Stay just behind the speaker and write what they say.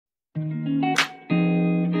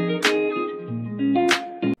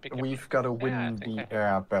We've got to win the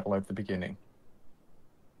air battle at the beginning.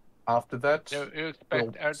 After that, you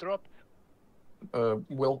expect airdrop?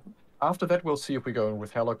 After that we'll see if we go in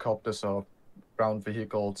with helicopters or ground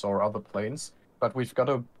vehicles or other planes. But we've got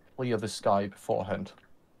to clear the sky beforehand.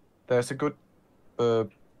 There's a good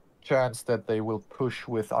chance that they will push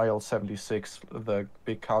with IL-76, the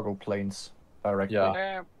big cargo planes, directly.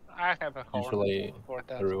 Yeah, I have a horn Usually for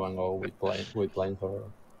that. everyone go with plane or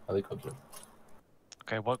helicopter.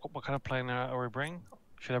 Okay, what kind of plane are we bringing?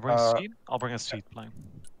 Should I bring Seed? I'll bring a Seed plane.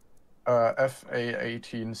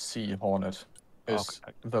 FA-18C Hornet is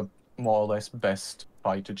the more or less best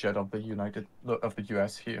fighter jet of the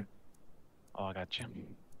US here. Oh, I got you.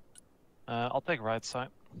 I'll take right side.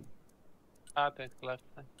 I'll take left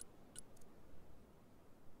side.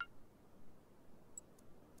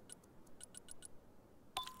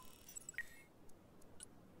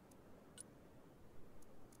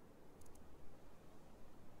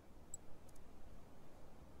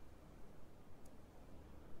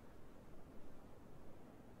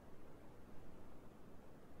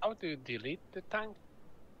 How do you delete the tank?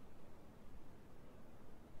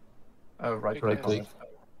 Right click.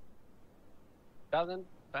 Doesn't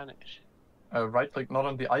vanish. Right click not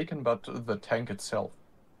on the icon, but the tank itself.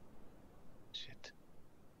 Shit.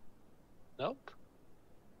 Nope.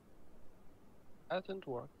 Doesn't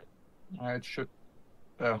work. It should.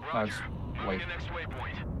 Nice. Wait.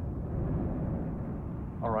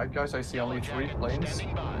 Alright, guys, I see only 3 planes.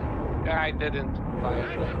 Yeah, I didn't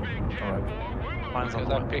fire. Alright. Mine's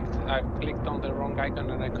Because I clicked on the wrong icon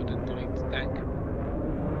and I couldn't delete the tank.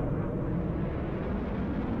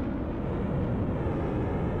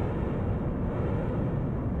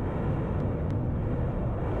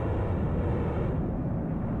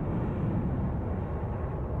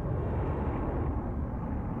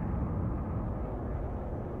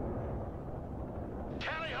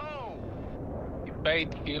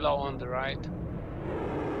 Bait kilo on the right.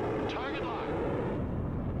 Target lock.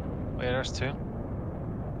 Wait, there's 2.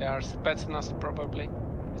 They are Spetsnaz probably.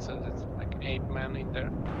 So it's like 8 men in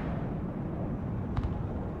there.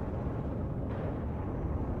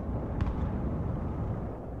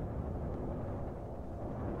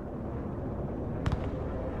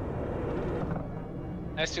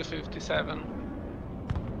 Su-57.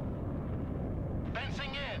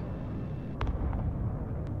 Fencing in.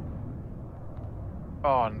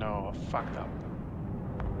 Oh no, I fucked up.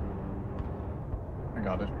 I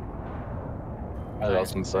got it. I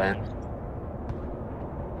lost some plan.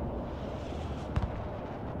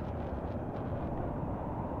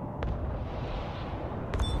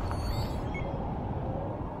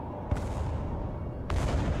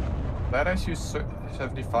 That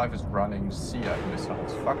Su-75 is running CI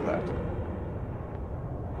missiles. Fuck that.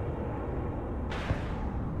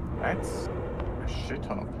 That's a shit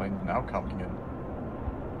ton of planes now coming in.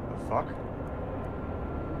 The fuck?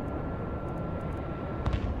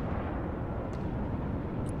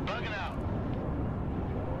 Bugging out.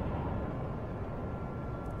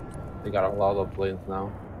 They got a lot of planes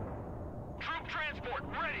now. Troop transport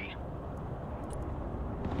ready.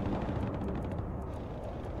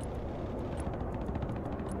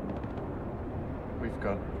 We've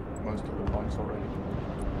got most of the points already.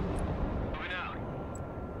 Moving out.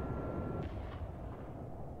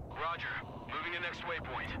 Roger. Moving to next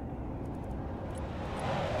waypoint.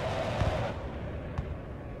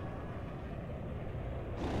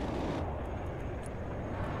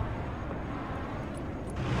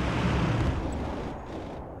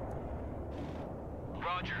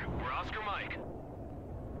 Roger. We're Oscar Mike.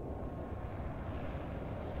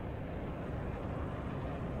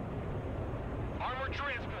 Armored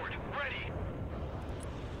transport ready.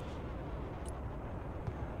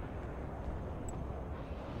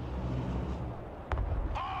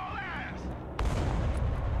 All hands!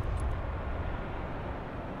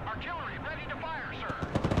 Artillery ready to fire, sir.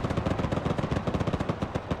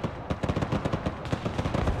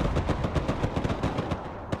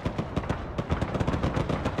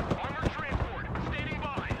 Armored transport standing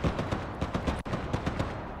by.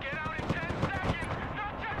 Get out in 10 seconds,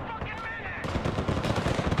 not 10 fucking minutes!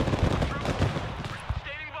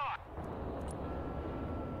 Standing by.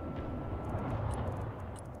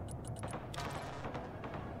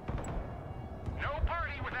 No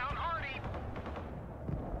party without Artie.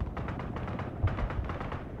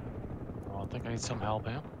 Oh, I think I need some help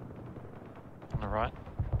here. On the right.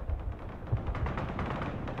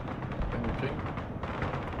 Can you ping?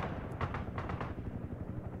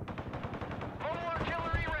 Mobile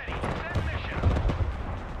artillery ready. Set mission.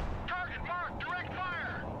 Target marked. Direct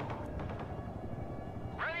fire.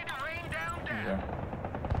 Ready to here.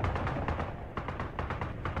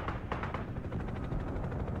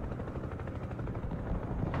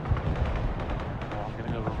 Oh, I'm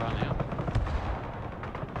getting overrun here.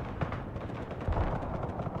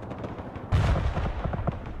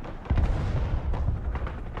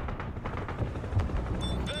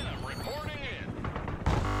 Venom reporting in.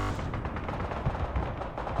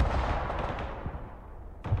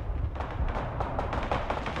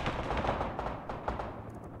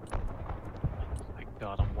 My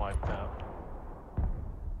god, I'm wiped out.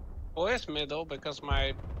 Where's middle? Because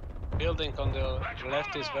my building on the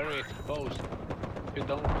left is very exposed. If you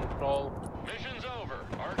don't control Mission's over.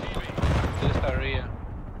 RTB. this area.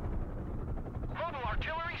 Mobile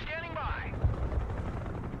artillery standing by.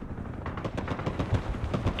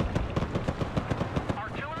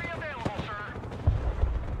 Artillery available, sir.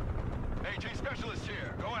 AT specialist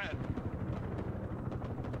here. Go ahead.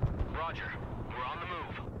 Roger. We're on the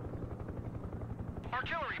move.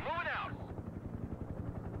 Artillery moving out.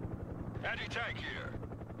 Anti-tank here.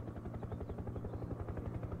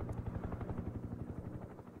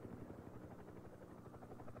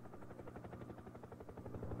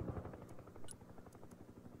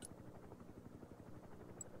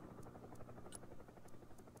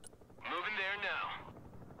 Moving there now.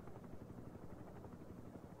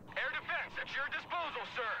 Air defense at your disposal,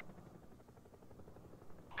 sir.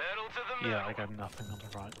 Pedal to the metal. Yeah, I got nothing on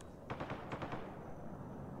the right.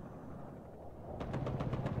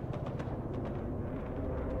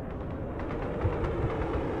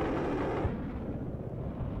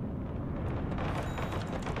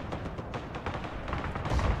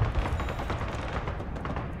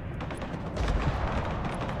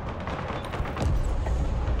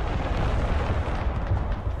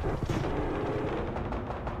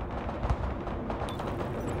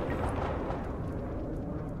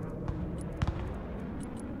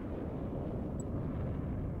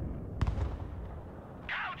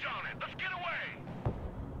 Couch on it. Let's get away.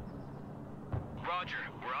 Roger.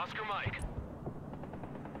 We're Oscar Mike.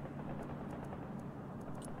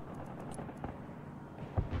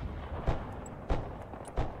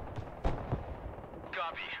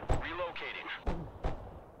 Copy. Relocating.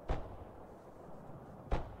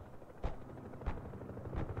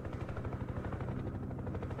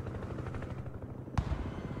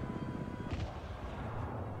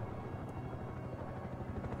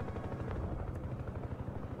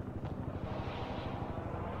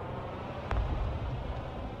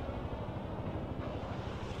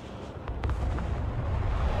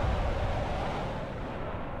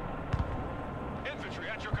 Infantry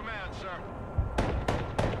at your command, sir.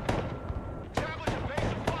 Establish a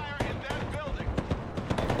base of fire in that building.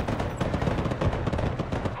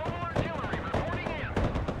 Mobile artillery reporting in.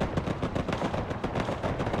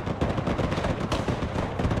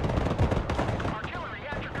 Artillery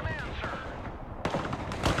at your command, sir.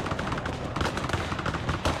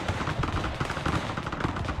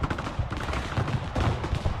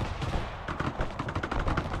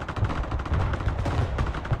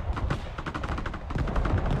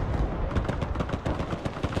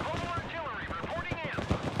 Mobile artillery reporting in.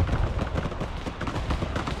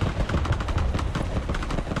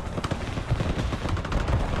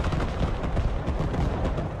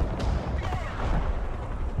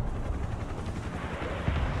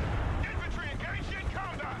 Infantry engaged in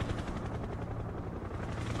combat.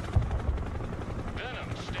 Venom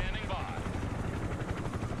standing by.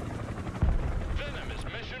 Venom is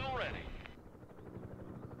mission ready.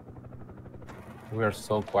 We are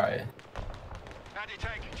so quiet.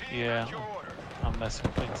 Anti-tank team Yeah. at your order. I'm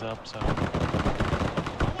messing things up, so I want a base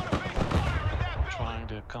of fire in that building. trying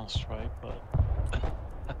to concentrate, but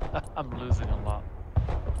I'm losing a lot.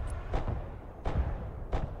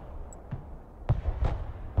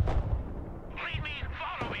 Lead me,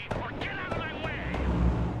 follow me, or get out of my way.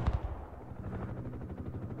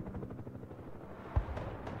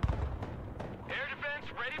 Air defense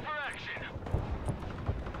ready for action.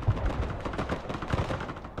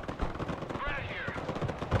 Brad here.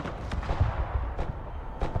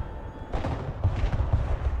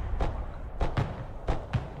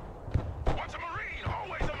 Once a Marine,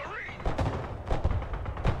 always a Marine.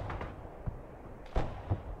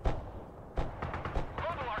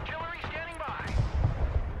 Mobile artillery standing by.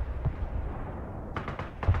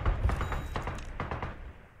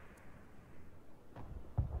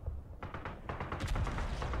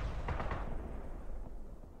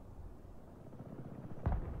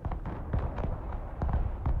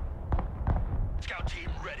 Scout team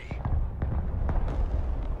ready.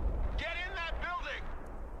 Get in that building.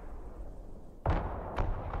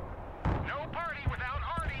 No party without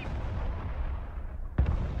Artie.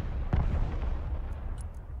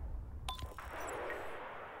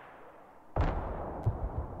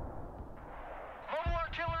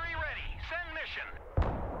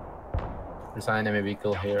 There's an enemy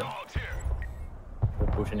vehicle here. Dogs here. We're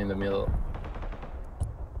pushing in the middle.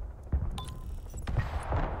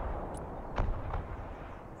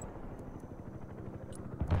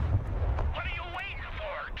 What are you waiting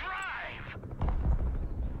for? Drive!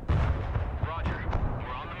 Roger.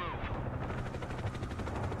 We're on the move.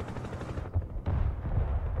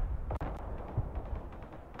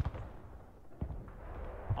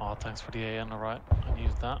 Oh, thanks for the A on the right. I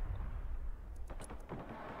needed that.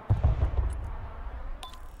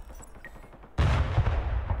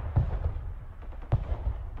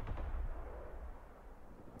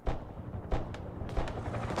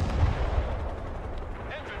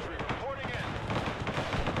 Infantry reporting in.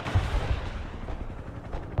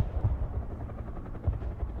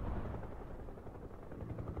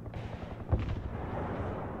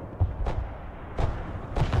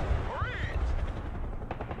 Marines!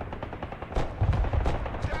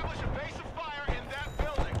 Establish a base of fire in that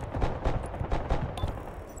building.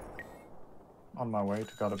 On my way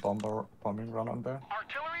to got a bombing run on there.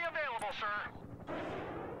 Artillery available, sir.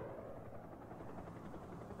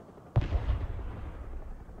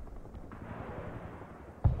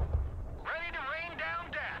 Ready to rain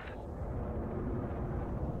down death.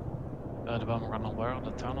 The bomb run on where? On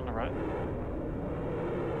the town on the right?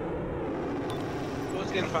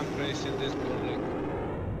 Whose infantry is in this building?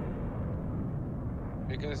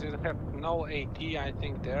 Because you have no AT, I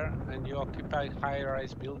think, there, and you occupy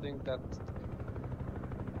high-rise building that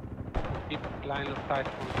keep line of sight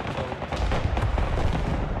from the foe.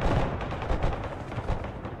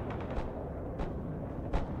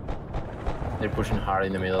 They're pushing hard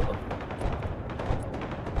in the middle.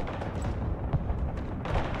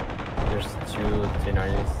 There's two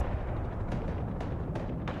T90s.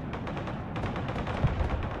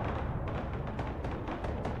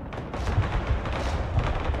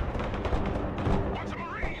 Once a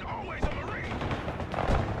Marine, always a Marine.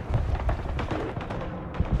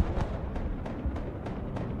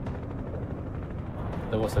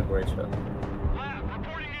 That was a great shot. Lab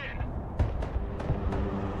reporting in.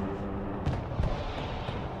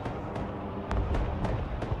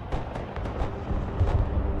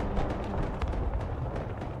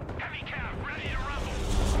 Heavy cap ready to rumble.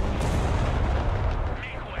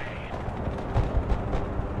 Make way.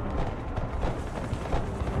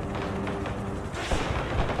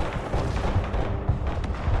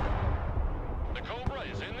 The Cobra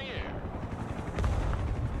is in the air.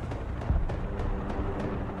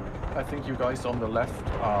 I think you guys on the left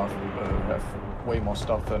have way more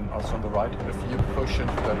stuff than us on the right. If you push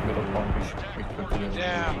into that middle point, we could do it.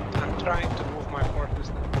 Yeah, I'm trying to move my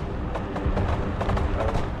forces.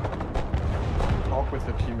 Talk with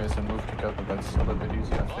the teammates and move together. That's a little bit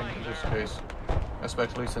easier, I think, in this case.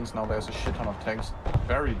 Especially since now there's a shit ton of tanks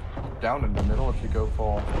buried down in the middle if you go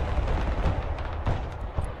for...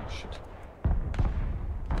 Shit.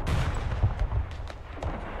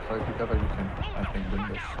 If you play together, you can, I think, win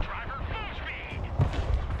this. Now, driver, full speed.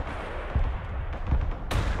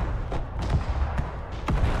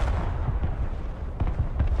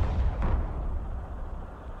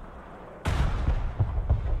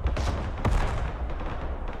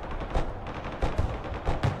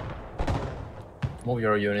 Move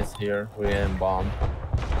your units here. We're in bomb.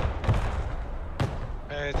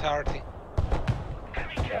 It's Artie.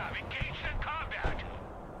 Heavy cap engaged in combat.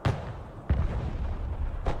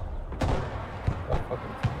 Oh,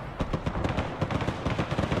 fucking.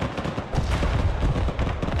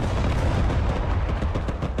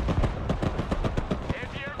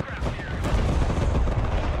 Anti-aircraft here.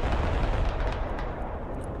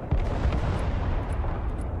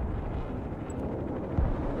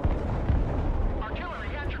 Artillery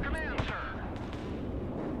at your command, sir.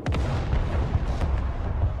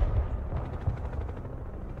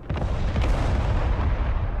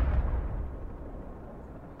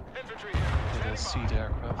 Infantry here. The Standing seed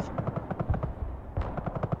aircraft.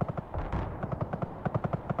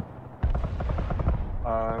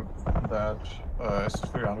 That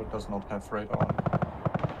S300 does not have radar on.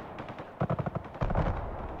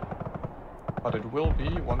 But it will be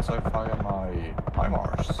once I fire my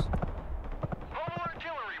HIMARS. Mobile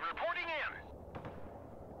artillery reporting in.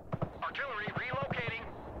 Artillery relocating.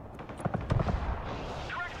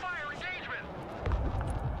 Direct fire engagement.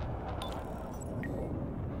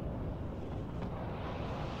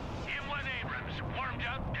 M1 Abrams warmed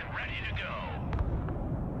up and ready to go.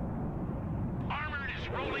 Armored is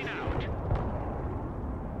rolling out.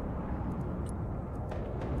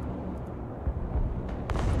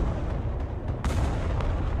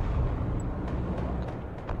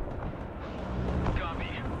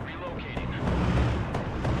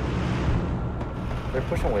 They're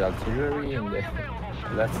pushing with artillery in the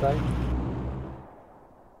left side.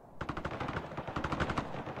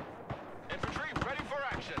 Infantry ready for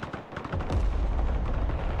action.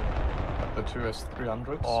 The two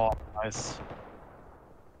S-300s. Oh, nice.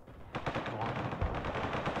 Go on.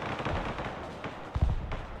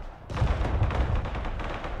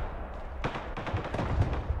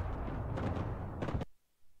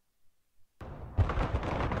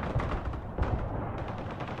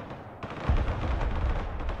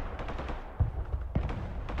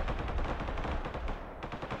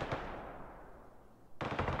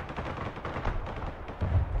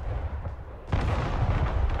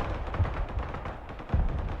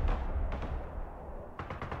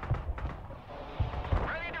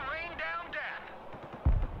 Ready to rain down death.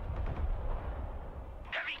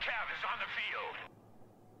 Heavy cav is on the field.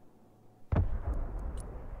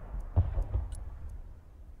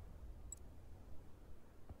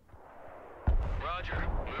 Roger,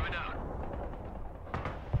 moving out.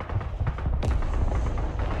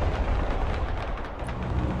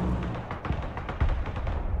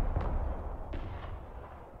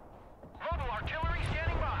 Mobile artillery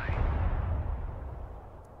standing by.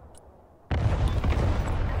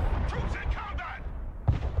 Troops in combat!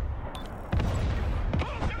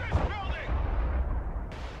 Move to this building!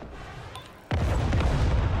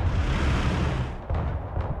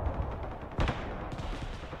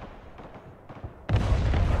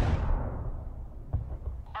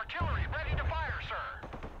 Artillery ready to fire, sir.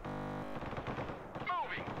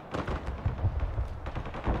 Moving.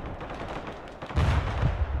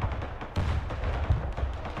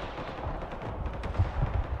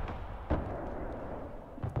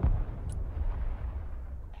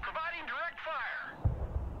 Providing direct fire.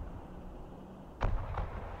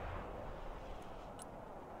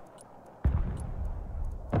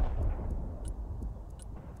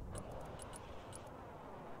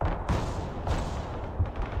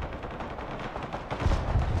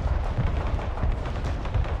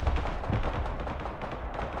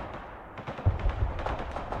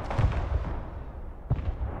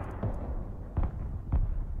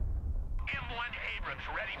 M1 Abrams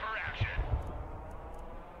ready for action.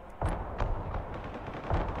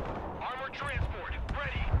 Armored transport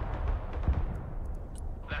ready.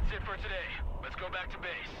 That's it for today. Let's go back to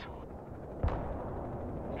base.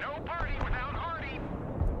 No party without Hardy.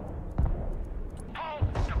 Paul,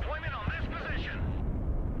 deployment on this position.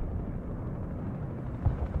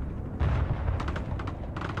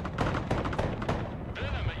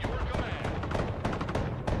 Venom at your command.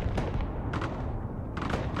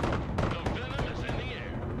 The Venom is in the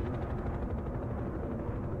air.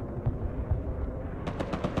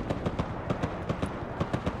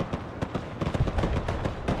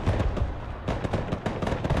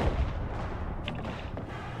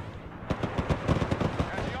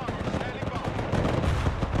 Heavy armor standing by.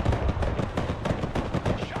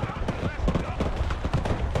 Shut up and let's go.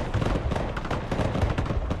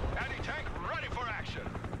 Anti-tank ready for action.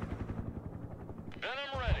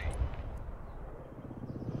 Venom ready.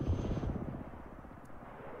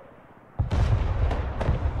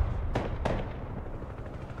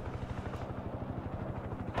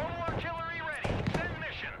 Mobile artillery ready. Send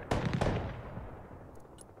mission.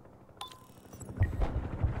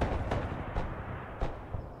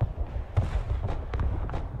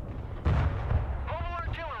 Mobile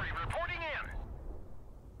artillery reporting in.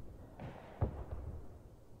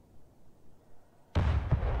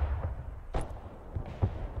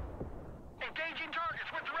 Engaging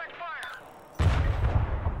targets with direct fire.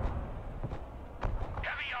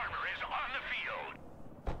 Heavy armor is on the field.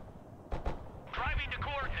 Driving to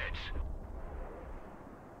coordinates.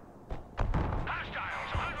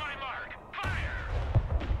 Hostiles on my mark. Fire!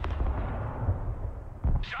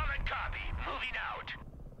 Solid copy. Moving out.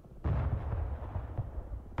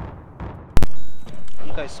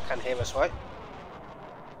 You guys can hear us, right?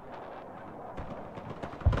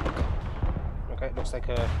 Okay, looks like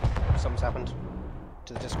something's happened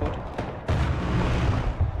to the Discord.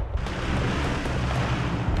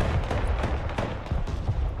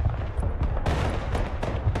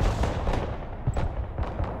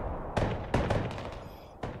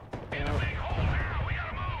 In a big hole now. We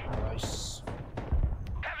gotta move. Nice.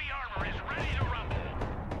 Heavy armor is ready to rumble.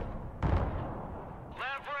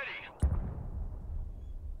 Lab ready.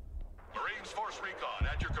 Marines Force Recon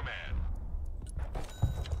at your command.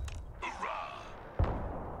 Hoorah!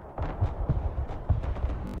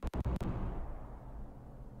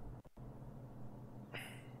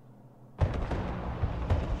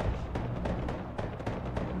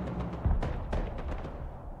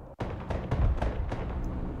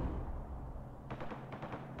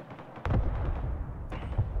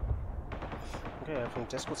 Everything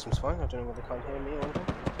Discord seems fine. I don't know whether they can't hear me or anything.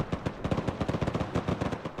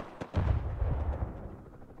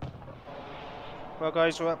 Well,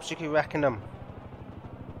 guys, we're absolutely wrecking them.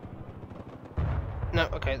 No,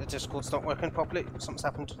 okay, the Discord's not working properly. Something's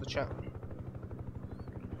happened to the chat.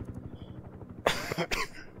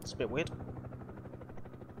 It's a bit weird.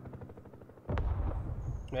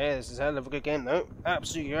 Yeah, this is a hell of a good game, though.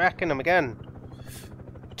 Absolutely wrecking them again.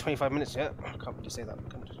 25 minutes yet. I can't really say that.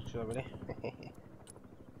 Should I really?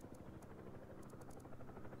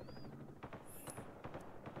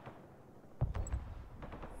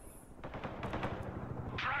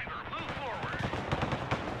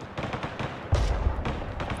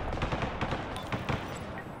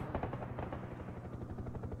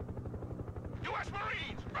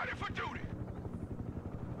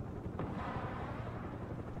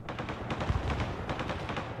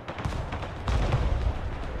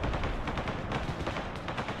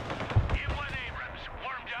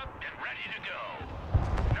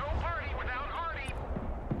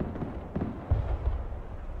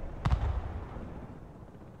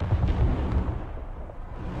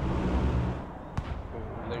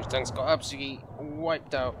 Tanks got absolutely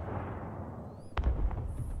wiped out.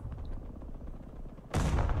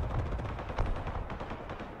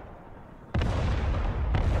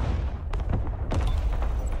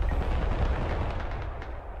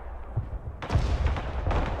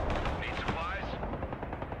 Need supplies?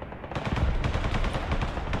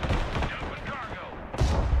 Dumping cargo.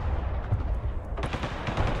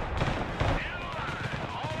 In line.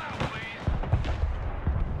 All out, please.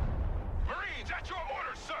 Marines, at your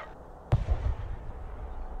orders, sir.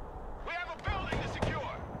 We have a building to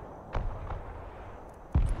secure.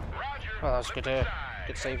 Roger. Well, that's good.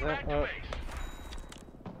 Good save there.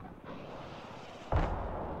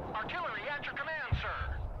 Artillery at your command, sir.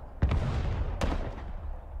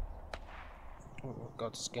 Oh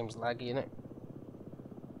god, this game's laggy, innit?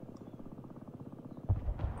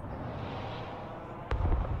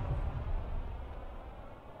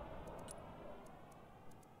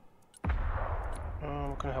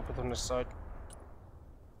 What can I help with on this side?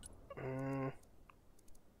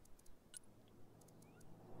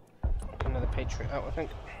 Another Patriot out, I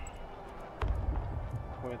think.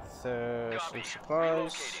 With some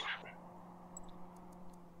supplies.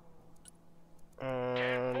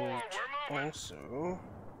 And also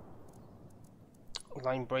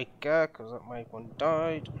line breaker, because that my one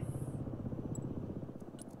died.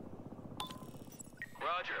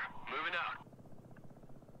 Roger. Moving out.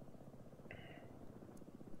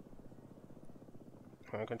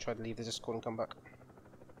 I'm gonna try to leave the Discord and come back.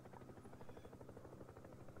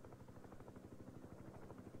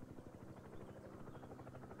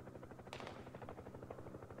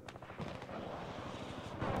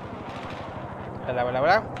 Hello, hello,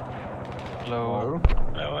 hello. Hello.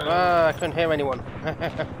 Ah, I couldn't hear anyone.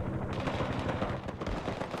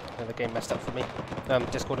 The game messed up for me.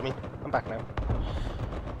 Discord, I mean. I'm back now.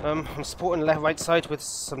 I'm supporting the left, right side with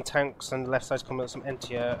some tanks, and the left side's coming with some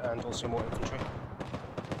NTR and also more infantry.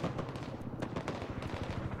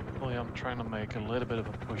 Well, yeah, I'm trying to make a little bit of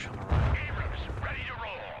a push on the right. Abrams, ready to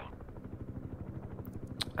roll.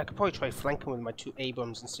 I could probably try flanking with my 2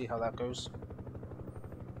 Abrams and see how that goes.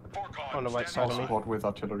 On the right side I'll of me. support with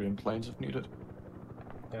artillery and planes if needed.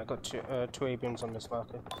 Yeah, I got two Abrams on this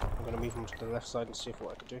marker. I'm gonna move them to the left side and see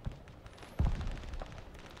what I can do.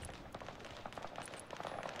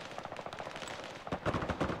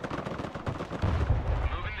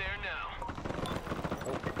 Moving there now.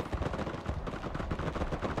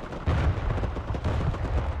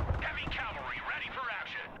 Heavy cavalry ready for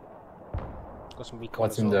action. Got some recon.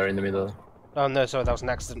 What's as in well. there in the middle? Oh no, sorry, that was an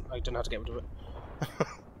accident. I don't know how to get rid of it.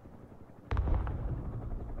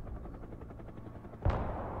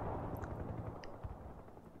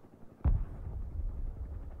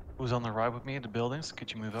 Who's on the right with me in the buildings?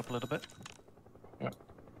 Could you move up a little bit?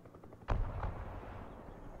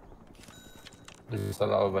 There's a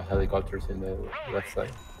lot of helicopters in the left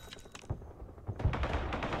side.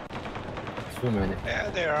 Too many.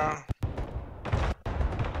 Yeah, there are.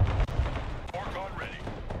 Orcon ready.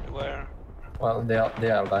 Where? Well, they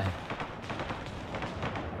are lying.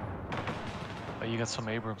 You got some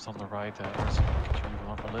Abrams on the right there. So could you move them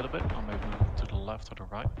up a little bit? Or maybe move them to the left or the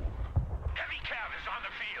right? Heavy cav is on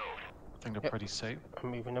the field. I think they're Yep. pretty safe.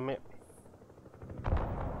 I'm moving them in.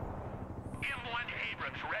 M1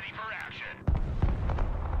 Abrams ready for action.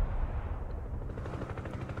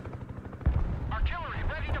 Artillery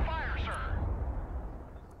ready to fire, sir.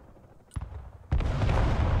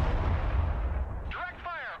 Direct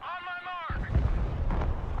fire on my mark.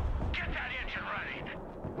 Get that engine running.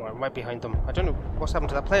 Well, I'm right behind them. I don't know what's happened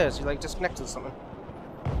to that player. Is he like disconnected or something?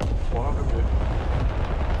 one of them did.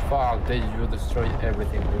 Fuck, you destroyed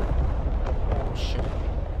everything, dude. Oh shit.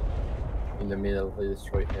 In the middle, they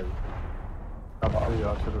destroyed everything. The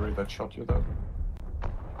artillery that shot you though.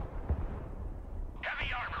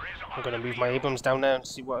 Heavy armor is on I'm gonna the move my field. Abrams down there and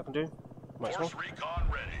see what I can do. Might as well. Force recon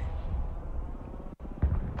ready.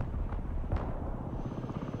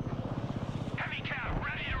 Heavy cav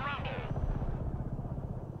ready to rumble.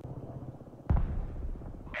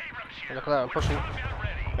 Abrams here. Look at that, I'm pushing.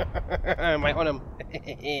 Combat ready. I'm right on him.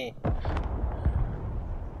 There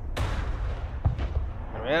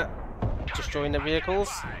we are. Destroying the vehicles.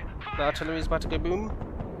 The artillery's about to go boom.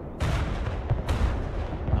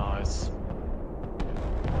 Nice.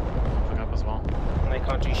 Moving up as well. And they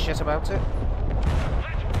can't do shit about it.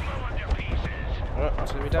 Let's blow them to pieces. Alright,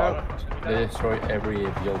 artillery down. Artillery They down. destroy every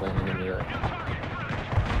building in the middle.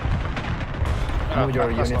 Oh, Move your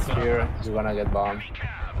that's not units good. here, you're gonna get bombed. Heavy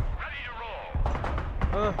cav ready to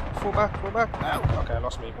roll. Fall back, fall back. Ow. Okay, I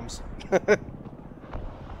lost my Abrams. Heavy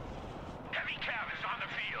cav is on the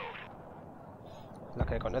field.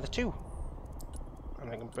 Lucky I got another 2. And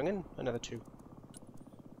I can bring in another 2.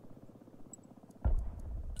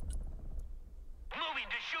 Moving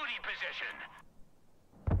to shooting position.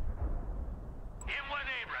 M1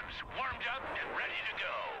 Abrams warmed up and ready to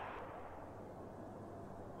go.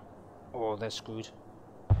 Oh, they're screwed.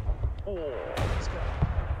 Oh, let's go.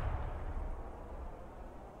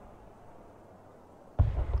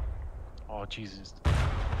 Oh, Jesus.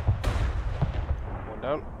 One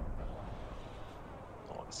down.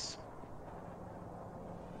 Nice.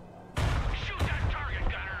 Shoot that target,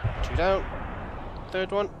 gunner. 2 down.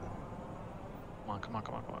 Third one. Come on, come on,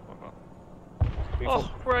 come on, come on, come on. Beautiful.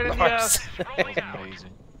 Oh, right in the Nice. ass. That was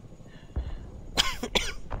amazing.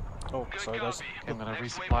 Oh, sorry guys. Okay, I'm gonna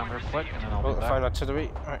resupply real quick and then I'll Oh, be back. fine artillery.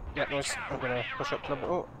 Alright, yeah, nice. I'm gonna push up to level.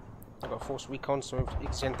 Oh, I've got force recon, so if you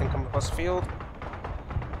can see anything coming across the field.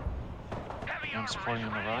 Heavy I'm armor supporting is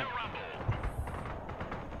on the ready right. to rumble.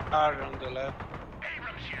 R on the left.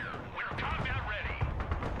 Abrams here. We're combat ready.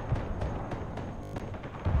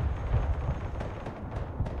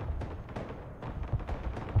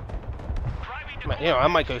 Driving to You know, I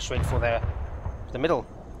might go straight for the middle.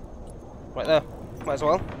 Right there. Might as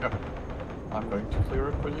well. Yeah. I'm going to clear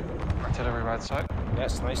it for you. Artillery right side.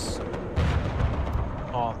 Yes, nice.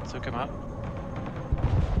 Oh, took him out.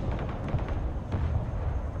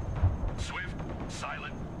 Swift,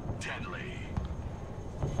 silent, deadly.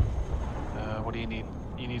 What do you need?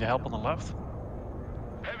 You need help on the left?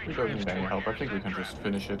 Heavy We don't need any transport help. I think we is can on just track.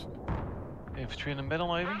 finish it. Infantry in the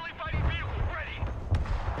middle, maybe? Friendly fighting vehicle ready.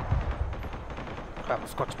 Crap, I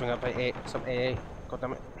forgot to bring up some AA. God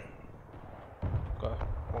damn it. Got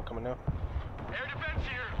one coming now. Air defense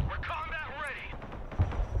here. We're combat ready.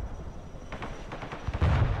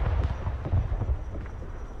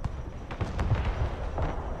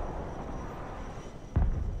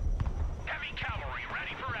 Heavy cavalry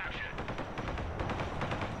ready for action.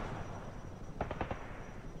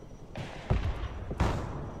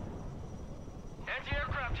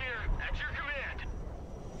 Anti-aircraft here. At your command.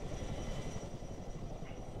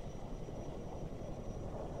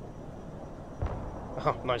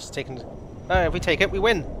 Oh, nice. Taken. If we take it, we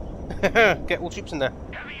win. Get all troops in there.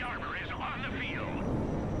 Heavy armor is on the field.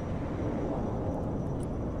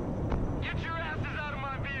 Get your asses out of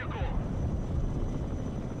my vehicle.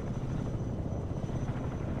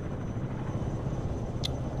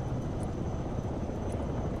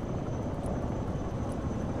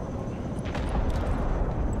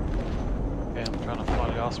 Okay, I'm trying to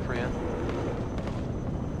fly the Osprey in.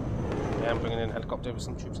 Yeah, I'm bringing in a helicopter with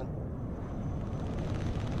some troops in.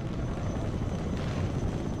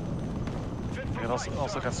 Fit for It also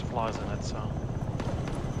fight, got supplies in it, so.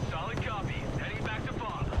 Solid copy. Heading back to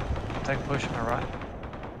Bob. Take a push on the right.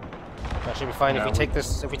 That should be fine. Yeah, If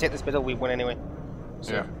we take this middle, we win anyway.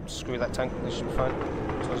 So Yeah. screw that tank. This should be fine.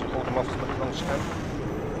 As long as we hold them off as long as you can.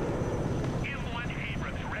 M1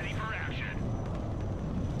 Abrams ready for action.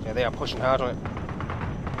 Yeah, they are pushing hard on it.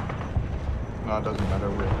 No, it doesn't matter.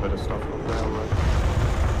 We have better stuff over there already.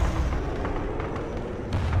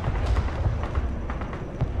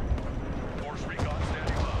 Force recon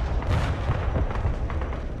standing by.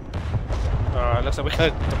 Alright, looks like we're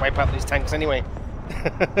going to wipe out these tanks anyway.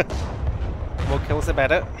 More kills the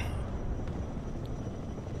better.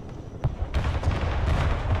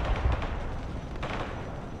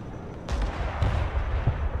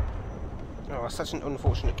 Oh, such an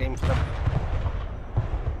unfortunate game for them.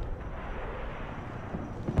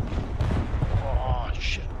 Oh,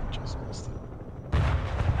 shit. Just missed it.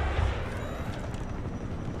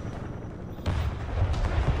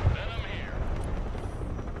 Venom here.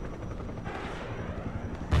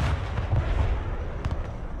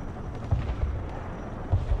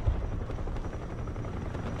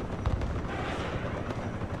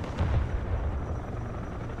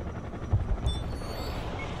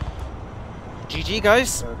 GG,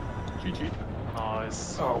 guys. GG.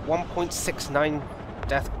 Nice. Oh, 1.69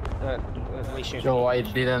 death ratio. So I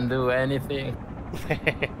didn't do anything.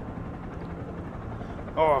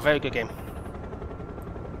 Oh, very good game.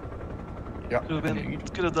 Yeah.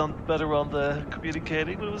 Could have done better on the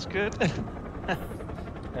communicating, but it was good.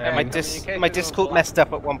 My communication Discord was messed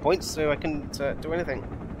up at one point, so I couldn't do anything.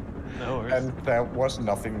 No worries. And there was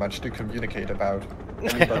nothing much to communicate about.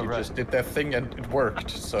 Everybody Right. just did their thing and it worked,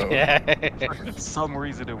 so... Yeah. For some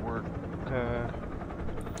reason it worked. No,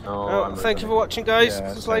 Well, I'm thank you not for watching, guys.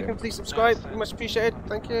 Yeah, Please like same. and please subscribe. Yeah, same. Much appreciated.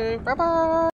 Thank you. Bye bye.